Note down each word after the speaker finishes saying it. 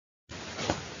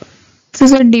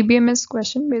This is a DBMS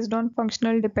question based on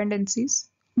functional dependencies.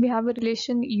 We have a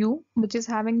relation U which is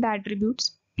having the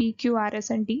attributes P, Q, R,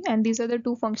 S and T, and these are the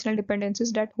two functional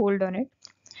dependencies that hold on it.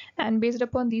 And based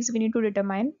upon these, we need to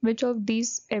determine which of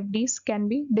these FDs can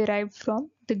be derived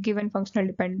from the given functional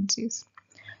dependencies.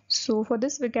 So for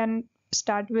this, we can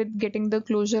start with getting the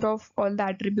closure of all the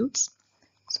attributes.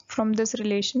 So from this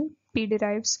relation, P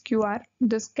derives QR.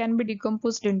 This can be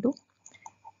decomposed into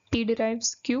P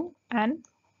derives Q and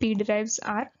P derives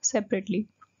R separately.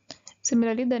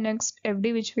 Similarly, the next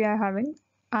FD which we are having,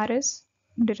 RS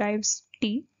derives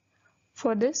T.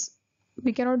 For this,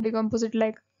 we cannot decompose it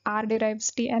like R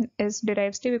derives T and S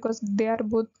derives T because they are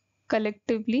both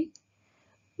collectively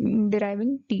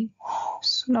deriving T.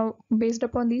 So now, based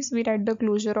upon these, we write the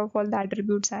closure of all the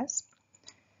attributes as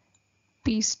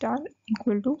P star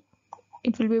equal to,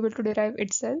 it will be able to derive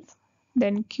itself,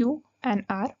 then Q and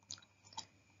R.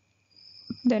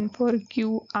 Then for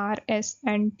Q, R, S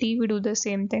and T, we do the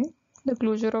same thing. The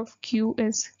closure of Q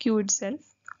is Q itself.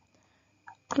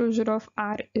 Closure of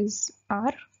R is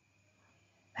R.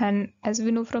 And as we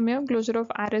know from here, closure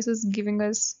of RS is giving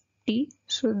us T.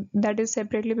 So that is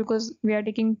separately because we are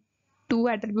taking two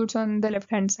attributes on the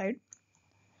left hand side.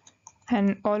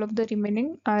 And all of the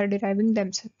remaining are deriving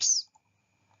themselves.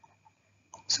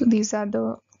 So these are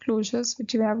the closures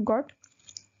which we have got.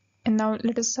 And now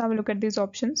let us have a look at these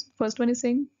options. First one is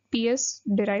saying PS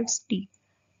derives T.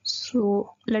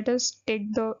 So let us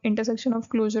take the intersection of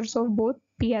closures of both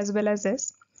P as well as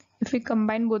S. If we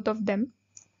combine both of them,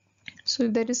 so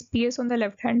if there is PS on the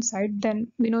left hand side,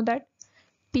 then we know that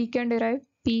P can derive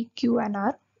P, Q and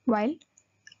R, while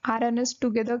R and S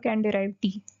together can derive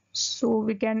T. So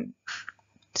we can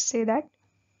say that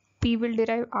P will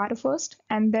derive R first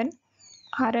and then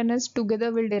R and S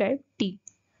together will derive T.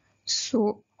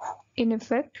 So in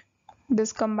effect,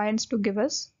 this combines to give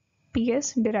us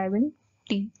PS deriving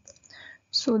T.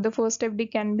 So the first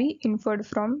FD can be inferred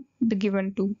from the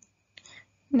given two.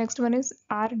 Next one is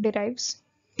R derives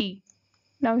T.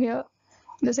 Now here,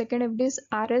 the second FD is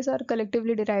RS are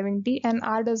collectively deriving T and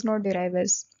R does not derive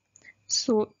S.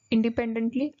 So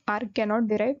independently, R cannot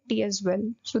derive T as well.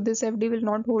 So this FD will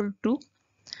not hold true.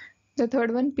 The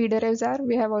third one, P derives R,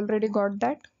 we have already got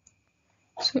that.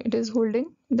 So it is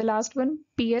holding. The last one,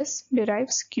 PS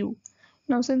derives Q.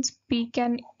 Now since P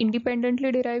can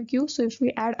independently derive Q, so if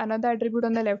we add another attribute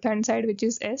on the left hand side which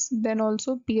is S, then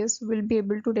also PS will be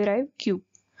able to derive Q.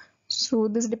 So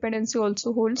this dependency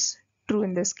also holds true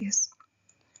in this case.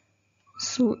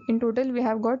 So in total we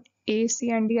have got A, C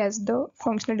and D as the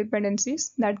functional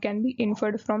dependencies that can be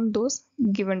inferred from those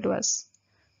given to us.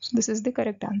 So this is the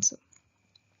correct answer.